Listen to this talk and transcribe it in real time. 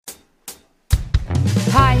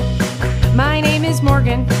is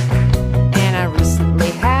Morgan, and I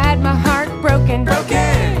recently had my heart broken.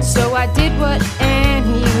 So I did what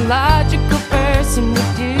any logical person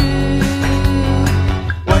would do.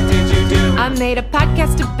 What did you do? I made a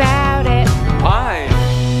podcast about it. Why?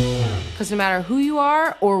 Because no matter who you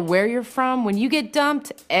are or where you're from, when you get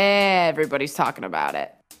dumped, everybody's talking about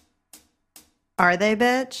it. Are they,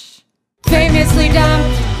 bitch? Famously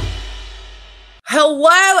dumped.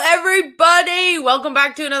 Hello, everybody! Welcome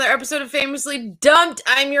back to another episode of Famously Dumped.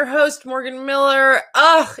 I'm your host, Morgan Miller.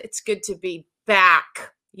 Ugh, it's good to be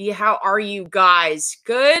back. Yeah, how are you guys?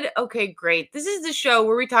 Good? Okay, great. This is the show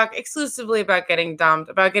where we talk exclusively about getting dumped,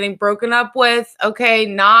 about getting broken up with, okay,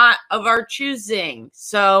 not of our choosing.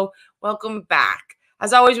 So, welcome back.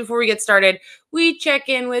 As always, before we get started, we check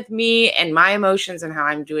in with me and my emotions and how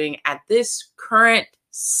I'm doing at this current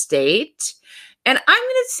state. And I'm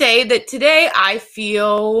going to say that today I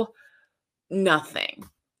feel nothing.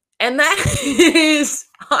 And that is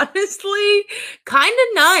honestly kind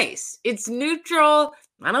of nice. It's neutral.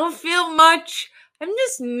 I don't feel much. I'm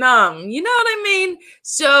just numb. You know what I mean?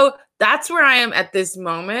 So that's where I am at this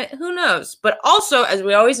moment. Who knows? But also, as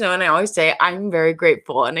we always know, and I always say, I'm very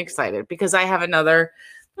grateful and excited because I have another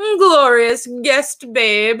glorious guest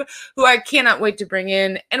babe who I cannot wait to bring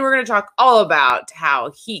in. And we're going to talk all about how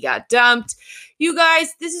he got dumped. You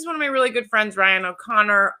guys, this is one of my really good friends, Ryan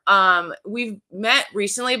O'Connor. We've met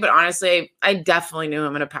recently, but honestly, I definitely knew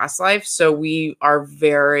him in a past life. So we're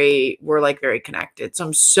very connected. So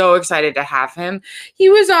I'm so excited to have him. He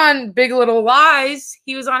was on Big Little Lies.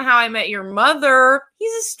 He was on How I Met Your Mother.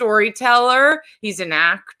 He's a storyteller. He's an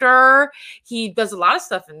actor. He does a lot of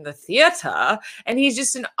stuff in the theater, and he's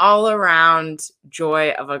just an all-around joy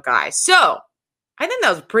of a guy. So I think that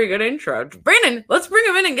was a pretty good intro. Brandon, let's bring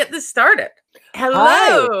him in and get this started.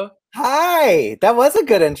 Hello. Hi. That was a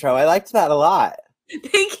good intro. I liked that a lot.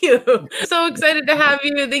 Thank you. So excited to have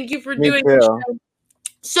you. Thank you for Me doing too. the show.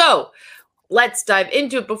 So let's dive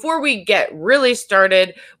into it. Before we get really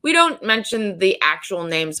started, we don't mention the actual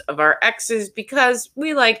names of our exes because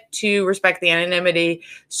we like to respect the anonymity.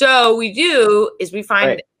 So we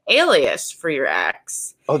find alias for your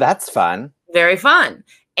ex. Oh, that's fun. Very fun.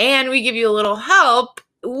 And we give you a little help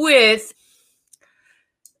with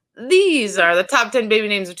these are the top 10 baby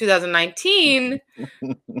names of 2019.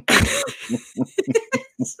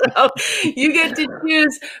 So you get to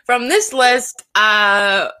choose from this list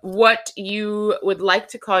what you would like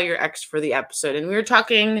to call your ex for the episode. And we were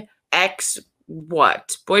talking ex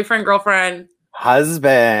what? Boyfriend, girlfriend?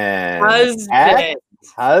 Husband. Husband.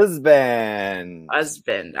 Husband.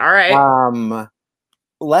 Husband. All right.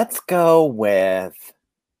 Let's go with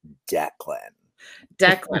Declan.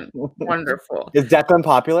 Declan. Wonderful. Is Declan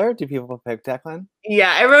popular? Do people pick Declan?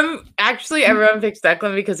 Yeah, everyone picks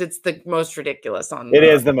Declan because it's the most ridiculous on It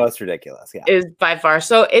is the most ridiculous, yeah. Is by far.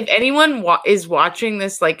 So if anyone is watching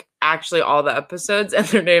this, like actually all the episodes and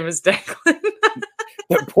their name is Declan.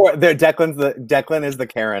 Declan is the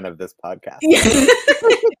Karen of this podcast.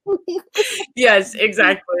 Yes,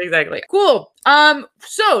 exactly. Cool.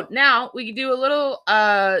 So now we can do a little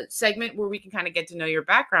segment where we can kind of get to know your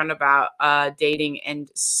background about dating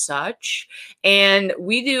and such. And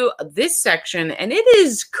we do this section, and it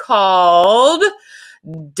is called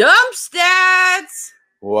Dump Stats.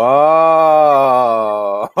 Whoa.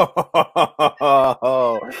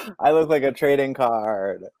 I look like a trading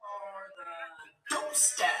card. Dump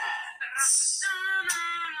stats.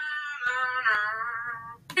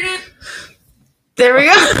 There we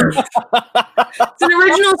go. It's an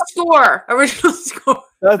original score.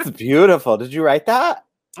 That's beautiful. Did you write that?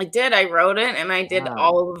 I did. I wrote it, and I did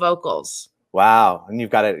all of the vocals. Wow. And you've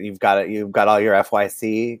got all your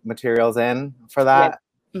FYC materials in for that?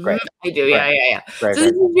 Yeah. Great. I do. Yeah. Great, So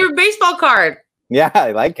this is your baseball card. Yeah,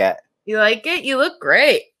 I like it. You like it? You look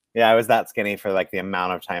great. Yeah, I was that skinny for like the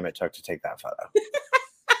amount of time it took to take that photo.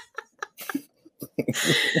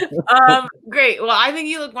 Great. Well, I think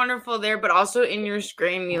you look wonderful there, but also in your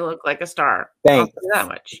screen, you look like a star. Thanks. I'll say that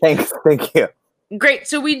much. Thanks. Thank you. Great.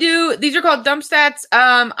 So these are called dump stats.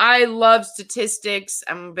 I love statistics.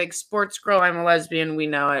 I'm a big sports girl. I'm a lesbian. We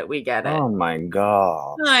know it. We get it. Oh my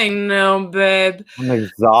God. I know, babe. I'm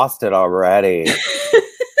exhausted already.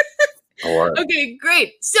 Okay,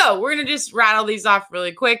 great. So we're going to just rattle these off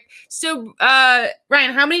really quick. So,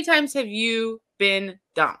 Ryan, how many times have you been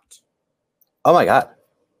dumped? Oh my God.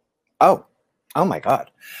 Oh my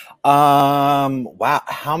God. Wow.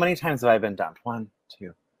 How many times have I been dumped? 1,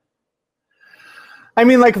 2. I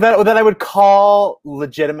mean, like that I would call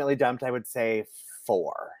legitimately dumped, I would say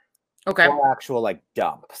 4. Okay. 4 actual like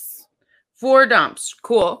dumps. 4 dumps.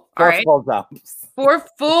 Cool. 4 All right. full dumps. 4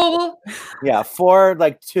 full. Yeah, 4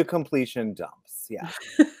 like to completion dumps. Yeah.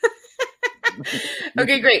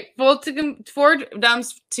 Okay, great. Four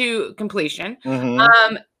dumps to completion.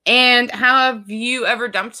 Mhm. And how have you ever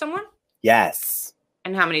dumped someone? Yes.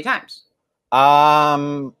 And how many times?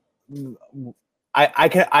 Um, I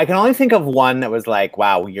can only think of one that was like,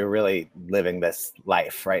 wow, you're really living this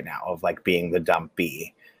life right now of like being the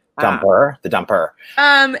dumper.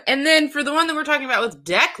 And then for the one that we're talking about with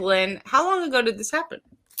Declan, how long ago did this happen?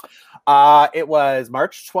 It was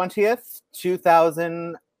March 20th,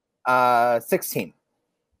 2016.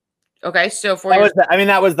 Okay, so 4 years.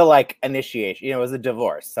 That was the like initiation. You know, it was a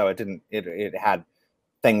divorce, so it had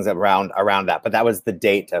things around that, but that was the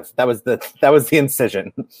date of that was the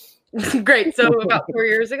incision. Great. So about 4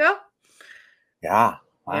 years ago. Yeah.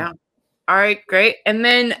 Wow. Yeah. All right. Great. And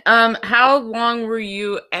then, how long were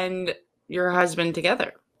you and your husband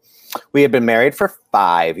together? We had been married for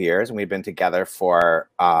 5 years, and we'd been together for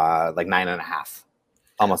like 9.5,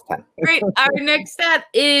 almost 10. Great. Our next step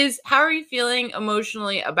is, how are you feeling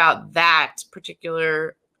emotionally about that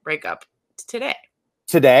particular breakup today?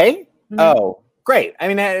 Today? Mhm. Oh, great. I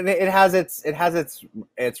mean, it has its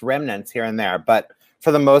remnants here and there, but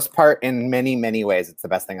for the most part, in many, many ways, it's the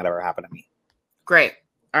best thing that ever happened to me. Great.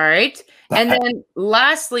 All right. And then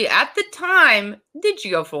lastly, at the time, did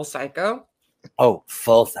you go full psycho? Oh,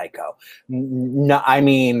 full psycho. No, I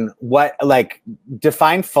mean, what, like,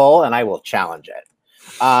 define full and I will challenge it.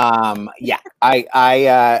 Yeah,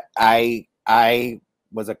 I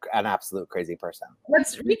was an absolute crazy person.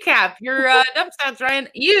 Let's recap your dump stats, Ryan.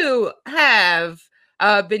 You have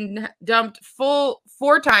been dumped four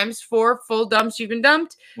times, 4 full dumps you've been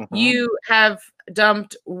dumped. Mhm. You have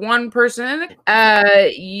dumped one person.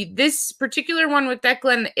 This particular one with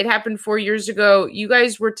Declan, it happened 4 years ago. You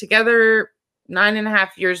guys were together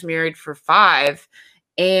 9.5 years, married for 5.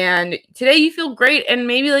 And today you feel great, and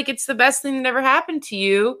maybe like it's the best thing that ever happened to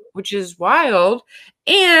you, which is wild.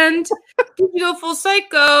 And did you go full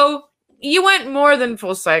psycho? You went more than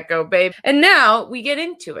full psycho, babe. And now we get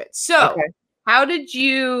into it. So, Okay. how did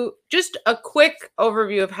you, just a quick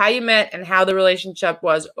overview of how you met and how the relationship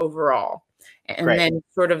was overall, and Great. then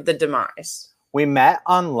sort of the demise. We met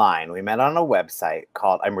online. We met on a website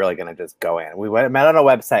called, I'm really going to just go in. Met on a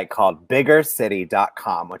website called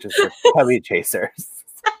biggercity.com, which is for chubby chasers.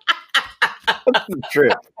 That's the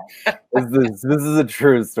truth. This is a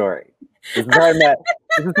true story. This is how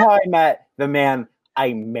I met the man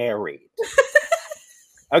I married.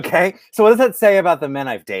 Okay? So what does that say about the men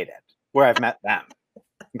I've dated, where I've met them?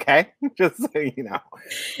 Okay? Just so you know.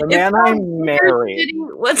 The man I married,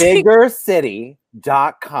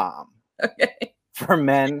 biggercity.com. Okay. For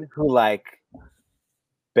men who like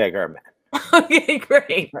bigger men. Okay,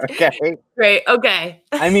 great. Okay. Great. Okay.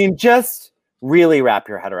 I mean, just really wrap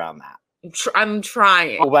your head around that. I'm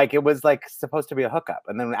trying. Like, it was like supposed to be a hookup.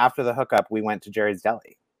 And then after the hookup, we went to Jerry's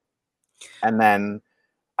Deli. And then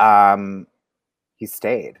he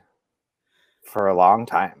stayed for a long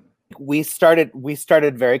time. We started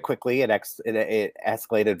very quickly. It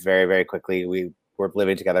escalated very, very quickly. We were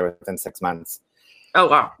living together within 6 months. Oh,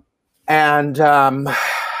 wow. And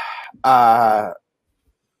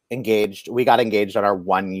engaged. We got engaged on our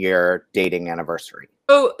 1-year dating anniversary.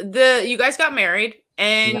 So you guys got married,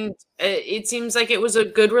 and it seems like it was a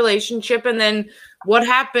good relationship. And then what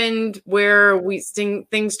happened where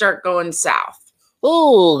things start going south?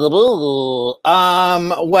 Well,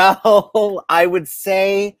 I would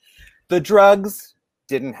say the drugs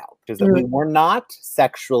didn't help, because we were not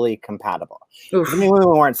sexually compatible. Oof. Doesn't mean we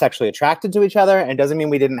weren't sexually attracted to each other, and it doesn't mean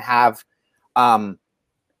we didn't have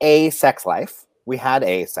a sex life. We had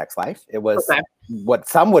a sex life. It was what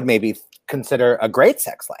some would maybe consider a great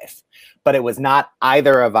sex life, but it was not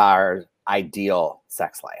either of our ideal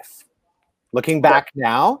sex life. Looking back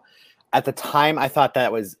now, at the time, I thought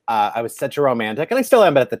that was I was such a romantic, and I still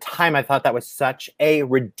am, but at the time, I thought that was such a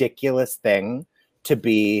ridiculous thing to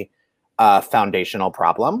be a foundational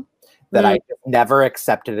problem that I just never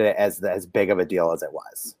accepted it as big of a deal as it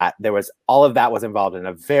was. There was all of that was involved in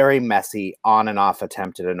a very messy on and off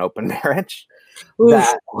attempt at an open marriage. Oof.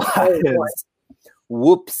 That was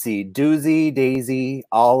whoopsie doozy daisy,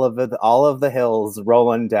 all of the hills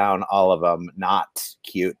rolling down, all of them. Not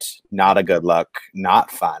cute, not a good look,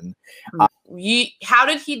 not fun. How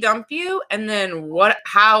did he dump you? And then in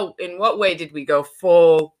what way did we go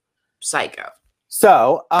full psycho?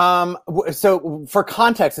 So for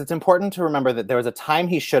context, it's important to remember that there was a time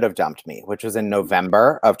he should have dumped me, which was in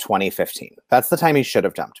November of 2015. That's the time he should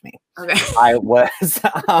have dumped me. Okay. I was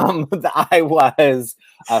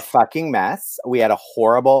a fucking mess. We had a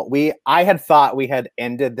horrible, I had thought we had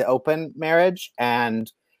ended the open marriage,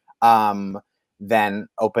 and then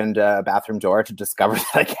opened a bathroom door to discover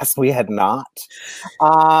that I guess we had not.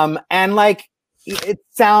 And like, it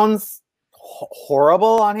sounds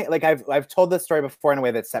horrible on it. Like I've told this story before in a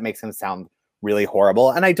way that makes him sound really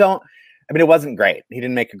horrible. And I mean, it wasn't great. He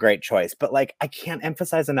didn't make a great choice, but like, I can't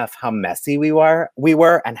emphasize enough how messy we were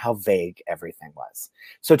and how vague everything was.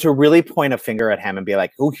 So to really point a finger at him and be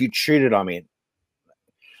like, oh, he cheated on me.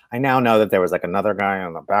 I now know that there was like another guy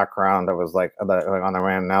in the background that was like on the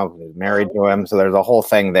man. Now he's married to him. So there's a whole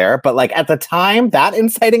thing there. But like at the time, that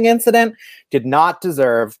inciting incident did not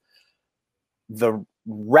deserve the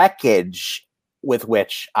wreckage with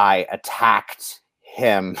which I attacked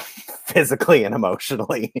him physically and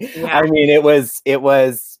emotionally. Yeah. I mean, it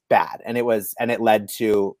was bad, and it led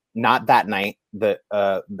to not that night.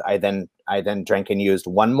 I then drank and used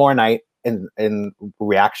one more night in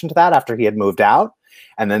reaction to that after he had moved out,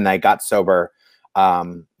 and then I got sober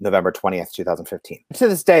November 20th, 2015. To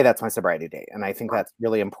this day, that's my sobriety date, and I think that's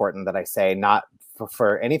really important that I say, not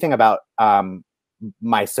for anything about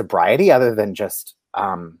my sobriety other than just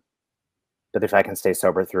that if I can stay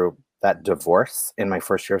sober through that divorce in my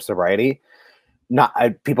first year of sobriety,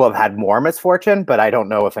 people have had more misfortune, but I don't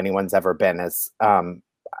know if anyone's ever been as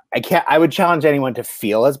I would challenge anyone to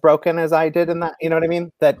feel as broken as I did in that, you know what I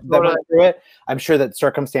mean? That went through it. I'm sure that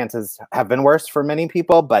circumstances have been worse for many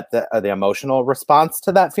people, but the emotional response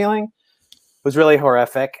to that feeling was really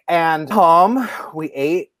horrific. And home, we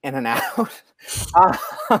ate in and out.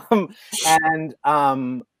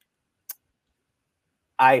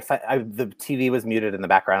 The TV was muted in the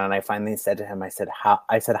background, and I finally said to him, I said,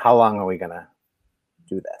 how long are we gonna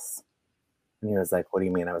do this? And he was like, what do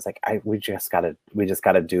you mean? I was like, we just gotta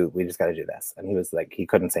do this. And he was like, he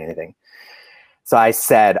couldn't say anything. So I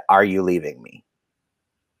said, are you leaving me?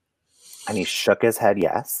 And he shook his head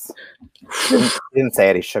yes. He didn't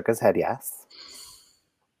say it, he shook his head yes.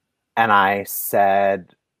 And I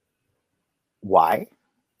said, why?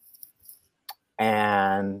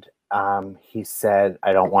 And he said,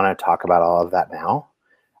 I don't want to talk about all of that now.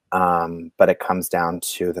 But it comes down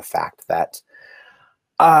to the fact that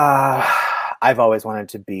I've always wanted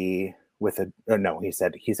to be with he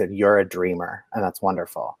said, you're a dreamer, and that's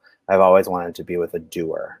wonderful. I've always wanted to be with a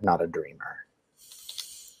doer, not a dreamer,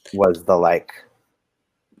 was the like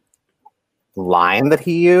line that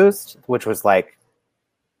he used, which was like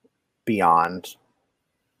beyond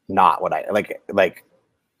not what I like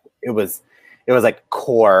it was like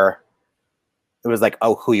core. It was like,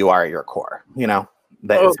 oh, who you are at your core, you know,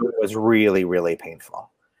 that it was really, really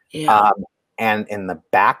painful. Yeah. And in the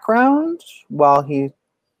background, while he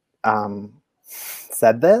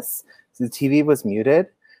said this, the TV was muted,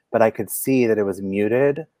 but I could see that it was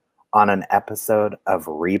muted on an episode of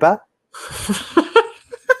Reba.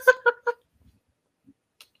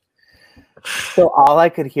 So all I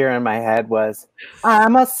could hear in my head was,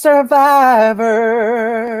 I'm a survivor.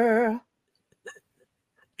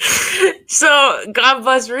 So God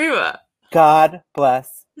bless Reba. God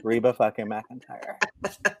bless Reba fucking McEntire.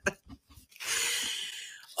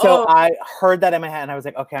 So I heard that in my head, and I was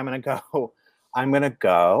like, okay, I'm gonna go.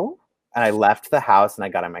 And I left the house, and I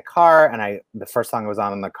got in my car, and the first song was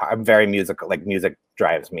on in the car. I'm very musical, like music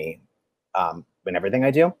drives me in everything I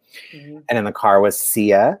do. Mm-hmm. And in the car was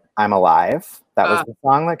Sia, I'm Alive. That was the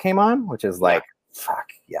song that came on, which is like, fuck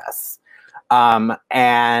yes.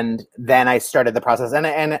 And then I started the process, and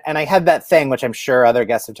I had that thing, which I'm sure other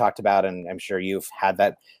guests have talked about, and I'm sure you've had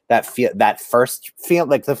that first feel.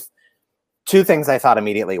 Like the two things I thought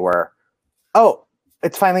immediately were, oh,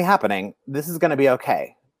 it's finally happening. This is going to be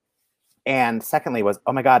okay. And secondly was,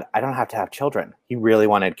 oh my God, I don't have to have children. He really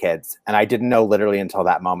wanted kids. And I didn't know literally until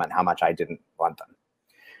that moment how much I didn't want them.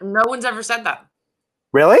 No one's ever said that.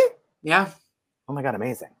 Really? Yeah. Oh my God,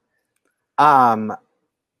 amazing.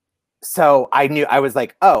 So I knew, I was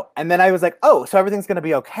like, oh, and then I was like, oh, so everything's going to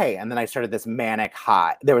be okay. And then I started this manic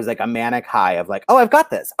high. There was like a manic high of like, oh, I've got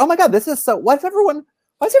this. Oh my God, this is so, why is everyone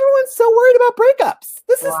so worried about breakups?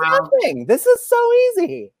 This is nothing. This is so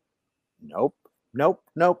easy. Nope. And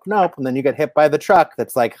then you get hit by the truck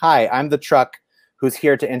that's like, hi, I'm the truck who's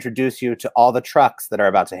here to introduce you to all the trucks that are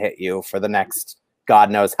about to hit you for the next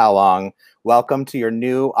God knows how long. Welcome to your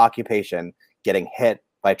new occupation, getting hit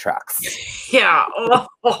by trucks. Yeah. Oh,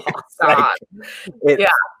 God.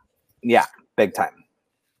 Yeah, big time.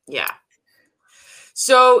 Yeah.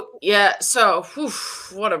 So,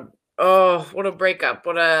 what a breakup.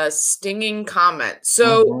 What a stinging comment.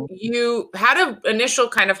 So you had an initial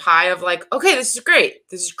kind of high of like, okay, this is great.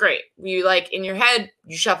 You like in your head,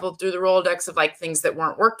 you shuffled through the Rolodex of like things that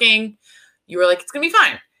weren't working. You were like, it's going to be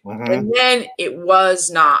fine. And then it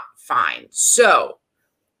was not fine. So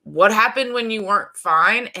what happened when you weren't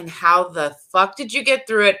fine and how the fuck did you get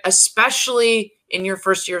through it, especially in your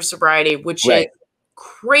first year of sobriety, which is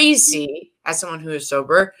crazy as someone who is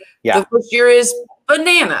sober. Yeah. The first year is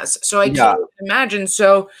bananas. So I Yeah. can't imagine.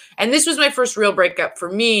 So, and this was my first real breakup for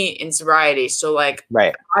me in sobriety. So like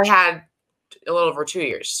Right. I had a little over 2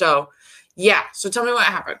 years. So yeah. So tell me what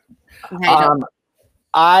happened.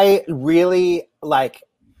 I really like,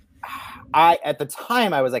 at the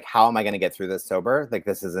time I was like, how am I going to get through this sober? Like,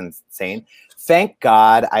 this is insane. Thank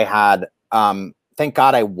God I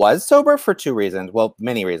was sober for two reasons. Well,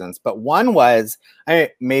 many reasons, but one was,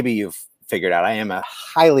 maybe you've figured out, I am a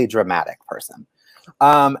highly dramatic person.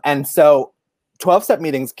 And so 12-step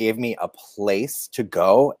meetings gave me a place to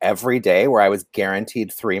go every day where I was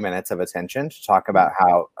guaranteed 3 minutes of attention to talk about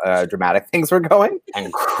how dramatic things were going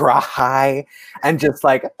and cry and just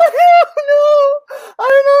like, I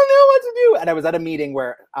don't know what to do. And I was at a meeting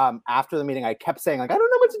where after the meeting, I kept saying like, I don't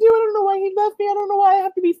know what to do. I don't know why he left me. I don't know why I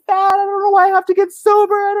have to be fat. I don't know why I have to get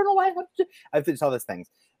sober. I don't know why I have to tell these things.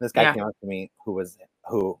 And this guy came up to me who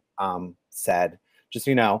said, just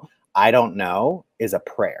so you know, I don't know is a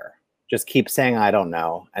prayer. Just keep saying, I don't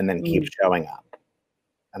know, and then keep showing up.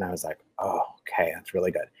 And I was like, oh, okay, that's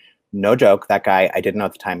really good. No joke. That guy, I didn't know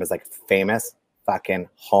at the time, was like famous, fucking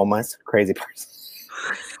homeless, crazy person.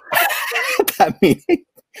 That meeting.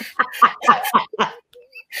 I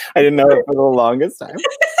didn't know it for the longest time.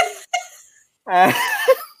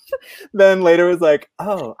 Then later was like,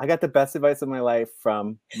 oh, I got the best advice of my life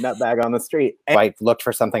from Nutbag on the street. And I looked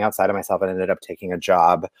for something outside of myself and ended up taking a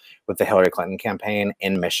job with the Hillary Clinton campaign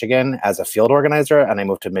in Michigan as a field organizer. And I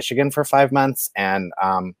moved to Michigan for 5 months and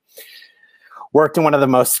worked in one of the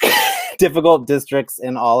most difficult districts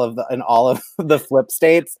in all of the flip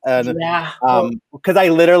states. And because I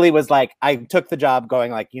literally was like, I took the job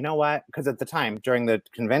going like, you know what? Because at the time during the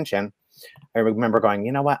convention, I remember going,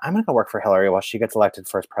 you know what? I'm going to go work for Hillary while she gets elected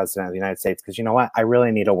first president of the United States. Because you know what? I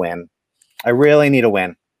really need a win.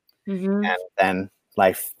 Mm-hmm. And then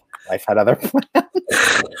life had other plans.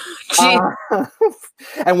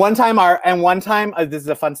 And one time, this is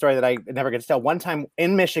a fun story that I never get to tell. One time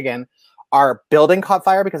in Michigan, our building caught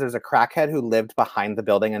fire because there's a crackhead who lived behind the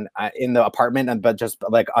building and in the apartment, but just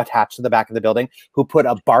like attached to the back of the building, who put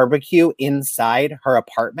a barbecue inside her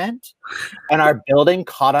apartment, and our building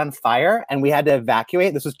caught on fire, and we had to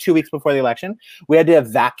evacuate. This was 2 weeks before the election. We had to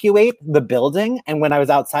evacuate the building, and when I was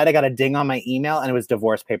outside, I got a ding on my email, and it was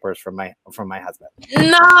divorce papers from my husband.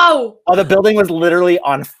 No! Oh, the building was literally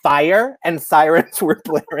on fire, and sirens were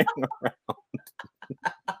blaring around.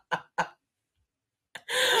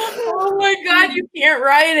 Oh my God, you can't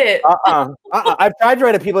write it. I've tried to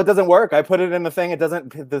write it, people. It doesn't work. I put it in the thing.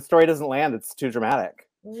 The story doesn't land. It's too dramatic.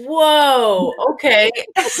 Whoa. Okay.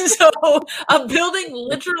 So a building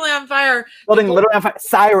literally on fire.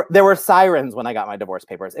 There were sirens when I got my divorce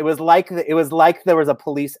papers. It was like there was a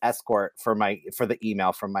police escort for the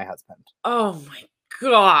email from my husband. Oh my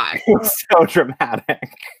God. It's so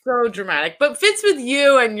dramatic. So dramatic. But fits with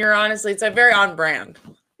you, and you're honestly, it's like very on brand.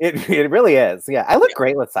 It really is. Yeah. I look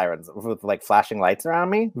great with sirens, with like flashing lights around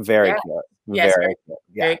me. Very cute. Yes, very cute.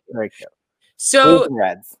 Yeah. Very cute. So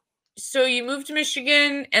reds. So you moved to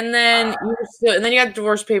Michigan, and then you got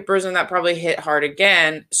divorce papers, and that probably hit hard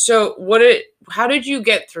again. So how did you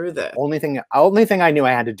get through this? Only thing I knew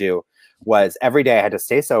I had to do was every day I had to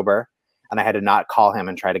stay sober, and I had to not call him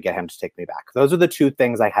and try to get him to take me back. Those are the two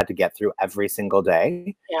things I had to get through every single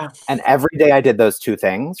day. Yeah. And every day I did those two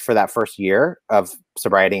things for that first year of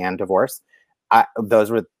sobriety and divorce. Those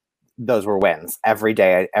were wins every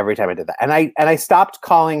day. Every time I did that, and I stopped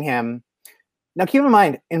calling him. Now, keep in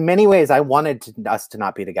mind, in many ways, I wanted us to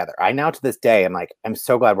not be together. I now, to this day, I'm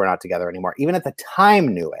so glad we're not together anymore. Even at the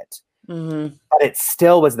time, knew it, but it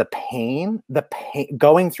still was the pain,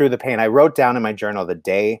 going through the pain. I wrote down in my journal the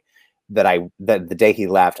day the day he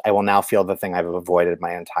left. I will now feel the thing I've avoided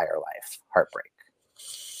my entire life: heartbreak,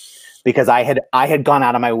 because I had gone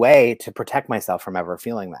out of my way to protect myself from ever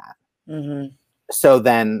feeling that. Mm-hmm. So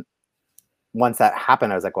then, once that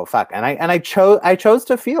happened, I was like, well, fuck, and I chose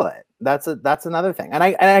to feel it. That's another thing. And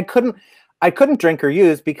I couldn't drink or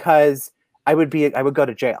use because I would go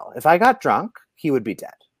to jail. If I got drunk, he would be dead.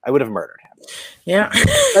 I would have murdered him. Yeah.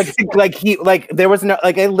 There was no,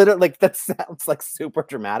 I literally, that sounds like super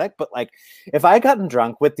dramatic, but if I had gotten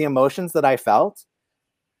drunk with the emotions that I felt,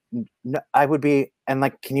 no, I would be, and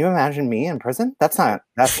can you imagine me in prison? That's not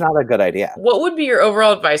a good idea. What would be your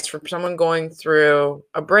overall advice for someone going through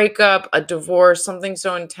a breakup, a divorce, something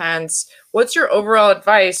so intense? What's your overall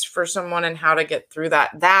advice for someone and how to get through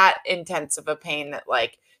that intense of a pain that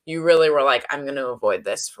you really were like, I'm going to avoid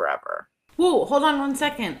this forever? Whoa, hold on 1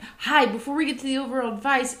 second. Hi, before we get to the overall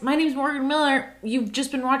advice, my name's Morgan Miller. You've just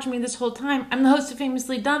been watching me this whole time. I'm the host of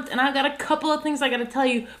Famously Dumped, and I've got a couple of things I gotta tell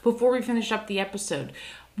you before we finish up the episode.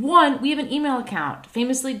 One, we have an email account,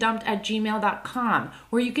 famouslydumped@gmail.com,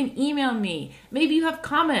 where you can email me. Maybe you have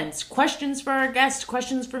comments, questions for our guests,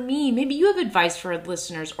 questions for me. Maybe you have advice for our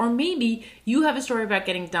listeners, or maybe you have a story about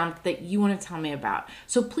getting dumped that you want to tell me about.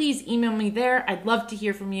 So please email me there. I'd love to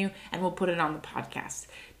hear from you, and we'll put it on the podcast.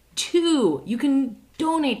 Two, you can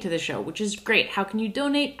donate to the show, which is great. How can you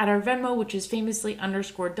donate? At our Venmo, which is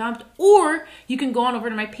famously_dumped, or you can go on over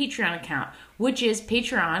to my Patreon account, which is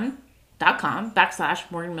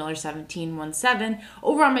patreon.com/MorganMiller1717.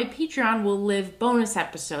 Over on my Patreon will live bonus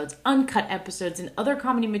episodes, uncut episodes, and other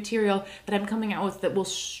comedy material that I'm coming out with that will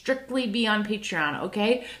strictly be on Patreon,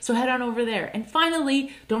 okay? So head on over there. And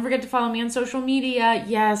finally, don't forget to follow me on social media.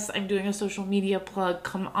 Yes, I'm doing a social media plug.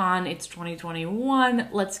 Come on, it's 2021.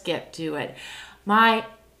 Let's get to it. My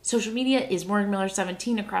social media is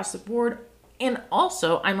MorganMiller17 across the board. And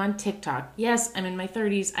also, I'm on TikTok. Yes, I'm in my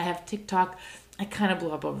 30s. I have TikTok. I kind of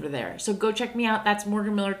blew up over there. So go check me out. That's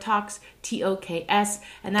Morgan Miller Talks, TOKS.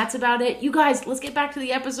 And that's about it. You guys, let's get back to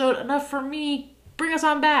the episode. Enough for me. Bring us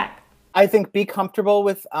on back. I think be comfortable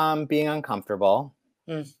with being uncomfortable.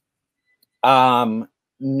 Know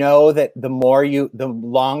that the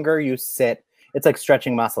longer you sit, it's like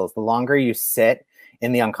stretching muscles. The longer you sit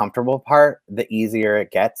in the uncomfortable part, the easier it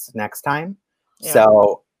gets next time. Yeah.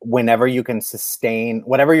 So whenever you can sustain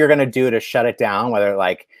whatever you're going to do to shut it down, whether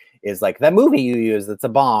like is like that movie you use that's a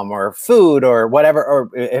bomb, or food, or whatever,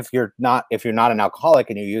 or if you're not an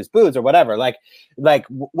alcoholic and you use booze or whatever, like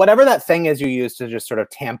whatever that thing is you use to just sort of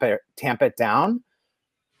tamp it down,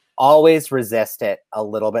 always resist it a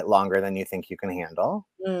little bit longer than you think you can handle.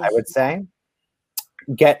 I would say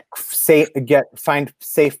find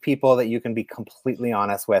safe people that you can be completely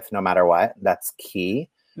honest with no matter what. That's key.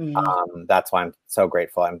 That's why I'm so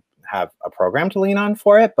grateful I have a program to lean on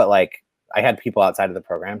for it, but like I had people outside of the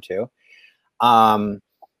program too. And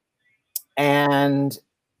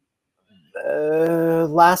the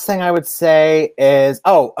last thing I would say is,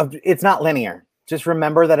 it's not linear. Just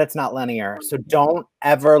remember that it's not linear. So don't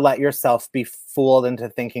ever let yourself be fooled into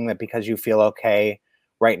thinking that because you feel okay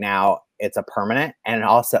right now, it's a permanent. And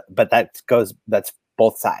also, but that's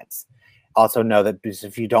both sides. Also know that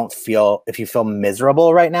if you feel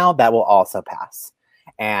miserable right now, that will also pass.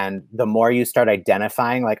 And the more you start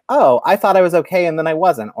identifying like, oh, I thought I was okay and then I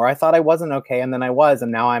wasn't, or I thought I wasn't okay and then I was,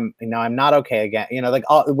 and now I'm not okay again. Like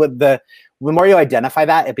the more you identify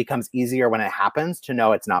that, it becomes easier when it happens to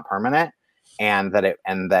know it's not permanent, and that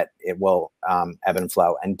it will ebb and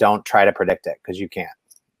flow. And don't try to predict it, because you can't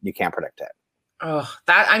predict it. Oh,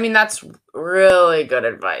 that's really good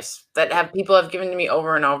advice that people have given to me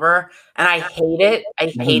over and over, and I hate it. I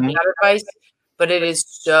hate that advice, but it is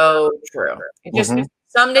so true. It just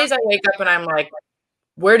some days I wake up and I'm like,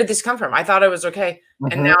 where did this come from? I thought I was okay,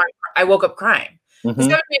 and now I woke up crying. This happened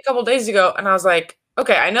to me a couple days ago, and I was like,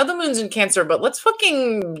 okay, I know the moon's in Cancer, but let's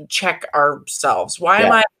fucking check ourselves. Why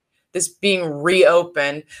am I this being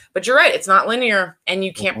reopened? But you're right, it's not linear, and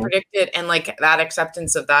you can't predict it, and like that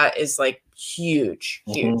acceptance of that is like huge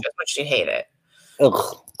as much as you hate it.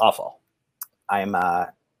 Ugh, awful. I'm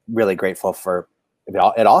really grateful for it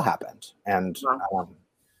all happened, and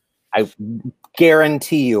I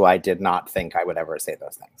guarantee you I did not think I would ever say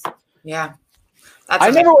those things. Yeah. I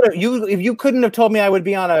never would have. If you couldn't have told me I would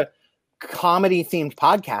be on a comedy themed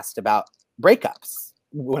podcast about breakups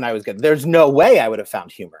when I was good, there's no way I would have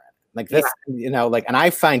found humor in it. Like this, and I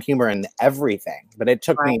find humor in everything, but it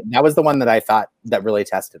took me, that was the one that I thought that really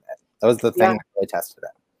tested it. That was the thing that really tested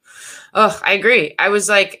it. Oh, I agree. I was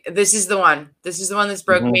like, this is the one. This is the one that's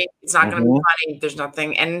broke me. It's not going to be funny. There's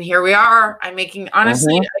nothing. And here we are. I'm making,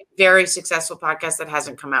 honestly, a very successful podcast that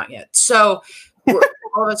hasn't come out yet. So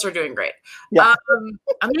all of us are doing great. Yeah.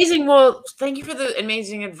 Amazing. Well, thank you for the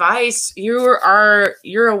amazing advice. You're a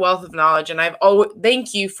wealth of knowledge, and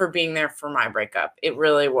thank you for being there for my breakup. It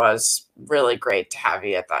really was really great to have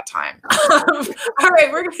you at that time. All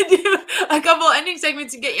right, we're going to do a couple ending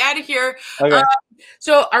segments to get you out of here. Okay.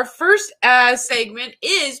 So our first segment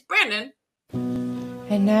is Brandon.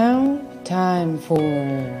 And now, time for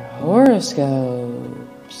horoscopes.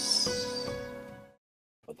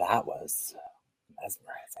 Well, that was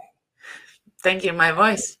mesmerizing. Thank you, my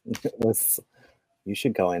voice. You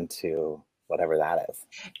should go into whatever that is.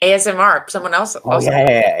 ASMR. Someone else.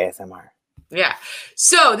 Yeah, ASMR. Yeah.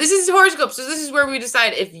 So this is horoscope. So this is where we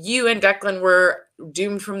decide if you and Declan were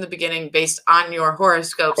doomed from the beginning based on your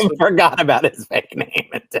horoscopes. I forgot about his fake name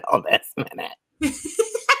until this minute.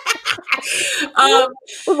 I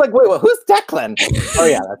was like, wait, who's Declan? Oh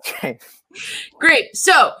yeah, that's right. Great.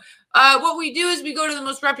 So what we do is we go to the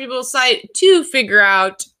most reputable site to figure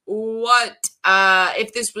out what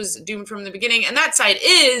if this was doomed from the beginning, and that site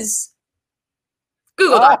is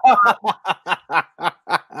Google.com.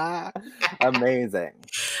 Amazing.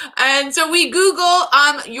 And so we Google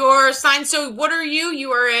your sign. So what are you?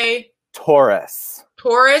 You are a Taurus.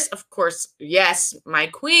 Taurus, of course. Yes, my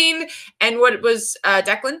queen. And what was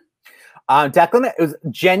Declan? Declan, it was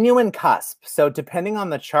genuine cusp. So depending on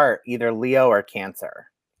the chart, either Leo or Cancer.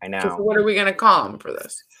 I know. So what are we going to call him for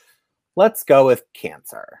this? Let's go with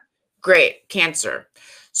Cancer. Great, Cancer.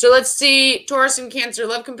 So let's see, Taurus and Cancer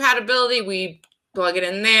love compatibility. We plug it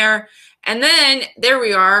in there. And then there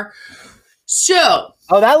we are. So.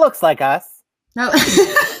 Oh, that looks like us. No.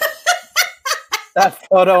 That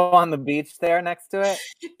photo on the beach there next to it.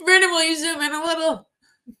 Brandon, will you zoom in a little?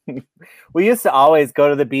 We used to always go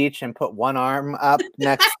to the beach and put one arm up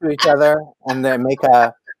next to each other and then make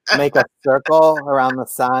a circle around the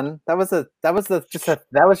sun. That was just a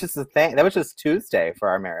thing. That was just Tuesday for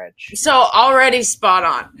our marriage. So already spot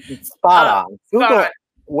on. Spot on. Google spot on.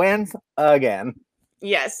 wins again.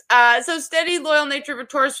 Yes. So steady, loyal nature of a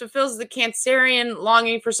Taurus fulfills the Cancerian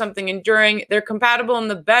longing for something enduring. They're compatible in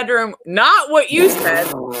the bedroom. Not what you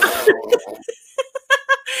said.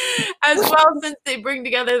 As well, since they bring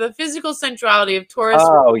together the physical sensuality of Taurus.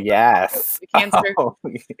 Oh, yes. The Cancer. Oh,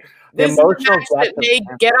 this is a match that may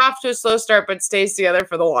get off to a slow start, but stays together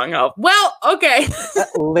for the long haul. Well, okay. That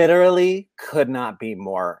literally could not be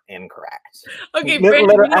more incorrect. Okay,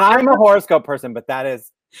 Brandon, and I'm a horoscope person, but that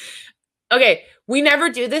is... Okay, we never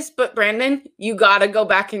do this, but Brandon, you gotta go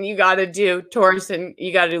back and you gotta do Taurus and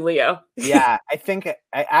you gotta do Leo. Yeah, I think I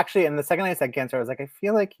actually, and the second I said Cancer, I was like, I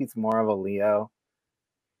feel like he's more of a Leo.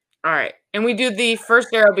 All right, and we do the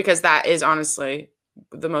first arrow because that is honestly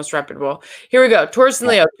the most reputable. Here we go, Taurus and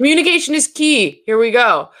Leo. Communication is key. Here we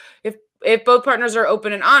go. If both partners are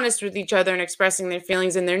open and honest with each other and expressing their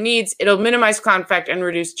feelings and their needs, it'll minimize conflict and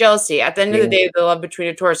reduce jealousy. At the end of the day, the love between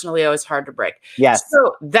a Taurus and a Leo is hard to break. Yes.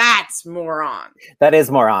 So that's more on. That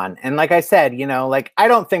is more on. And like I said, like I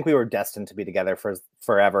don't think we were destined to be together for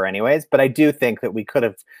forever anyways, but I do think that we could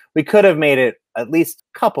have made it at least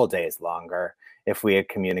a couple days longer if we had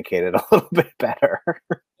communicated a little bit better.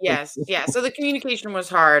 Yes. Yeah. So the communication was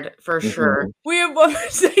hard for sure. We have one more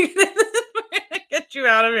segment. Get you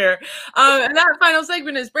out of here. And that final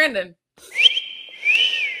segment is Brandon.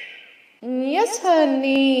 Yes,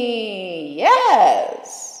 honey.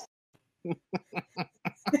 Yes.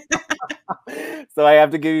 So I have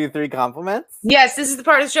to give you 3 compliments? Yes, this is the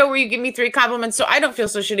part of the show where you give me 3 compliments so I don't feel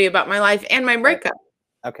so shitty about my life and my breakup.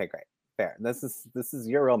 Okay, great. Fair. This is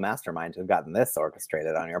your real mastermind to have gotten this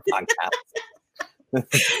orchestrated on your podcast.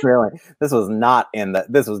 This was not in the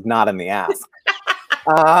ask.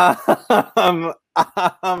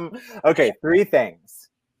 Okay, 3 things.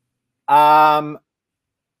 I'm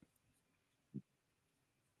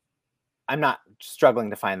not struggling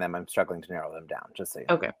to find them. I'm struggling to narrow them down. Just so you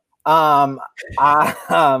know. Okay.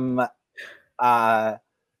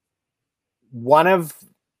 One of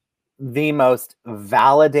the most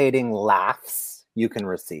validating laughs you can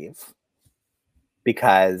receive,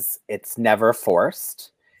 because it's never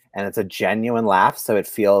forced and it's a genuine laugh, so it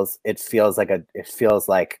feels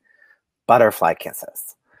like butterfly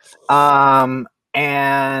kisses. And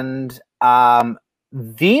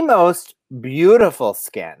the most beautiful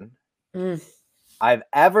skin I've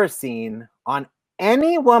ever seen on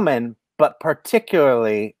any woman, but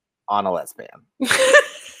particularly on a lesbian.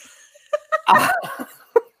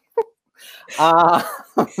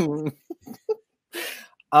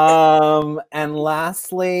 And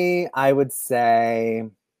lastly, I would say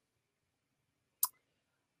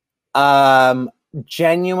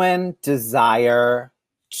genuine desire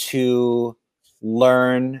to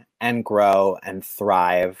learn and grow and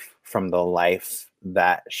thrive from the life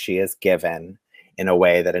that she is given in a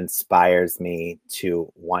way that inspires me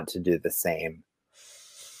to want to do the same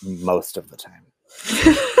most of the time.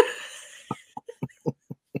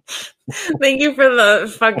 Thank you for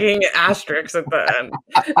the fucking asterisks at the end.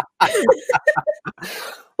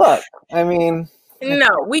 Look, I mean...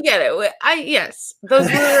 No, we get it. Yes, those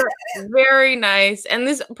were very nice. And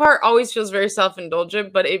this part always feels very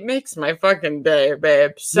self-indulgent, but it makes my fucking day,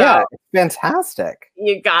 babe. So yeah, it's fantastic.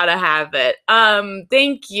 You gotta have it.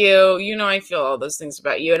 Thank you. You know I feel all those things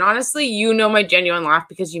about you. And honestly, you know my genuine laugh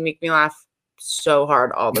because you make me laugh so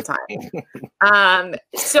hard all the time.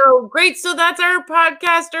 So great. So that's our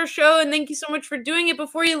podcast, our show, and thank you so much for doing it.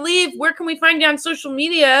 Before you leave, where can we find you on social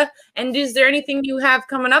media? And is there anything you have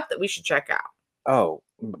coming up that we should check out? Oh,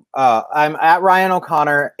 I'm at Ryan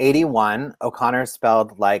O'Connor 81. O'Connor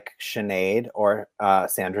spelled like Sinead or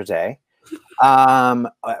Sandra Day. And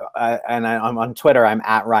I'm on Twitter. I'm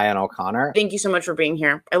at Ryan O'Connor. Thank you so much for being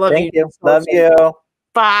here. I love Thank you. you. Love you.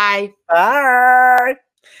 Bye. Bye.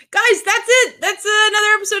 Guys, that's it. That's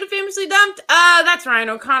another episode of Famously Dumped. That's Ryan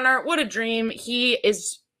O'Connor. What a dream.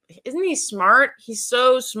 Isn't he smart? He's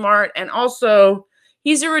so smart. And also,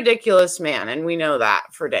 he's a ridiculous man. And we know that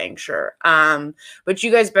for dang sure. But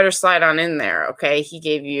you guys better slide on in there, okay? He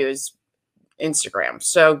gave you his Instagram.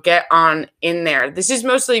 So get on in there. This is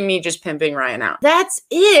mostly me just pimping Ryan out. That's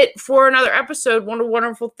it for another episode. What a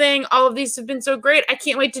wonderful thing. All of these have been so great. I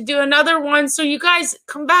can't wait to do another one. So you guys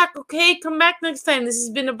come back, okay? Come back next time. This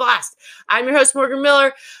has been a blast. I'm your host, Morgan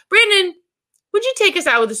Miller. Brandon, would you take us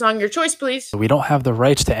out with a song of your choice, please? We don't have the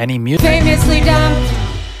rights to any music. Famously dumped.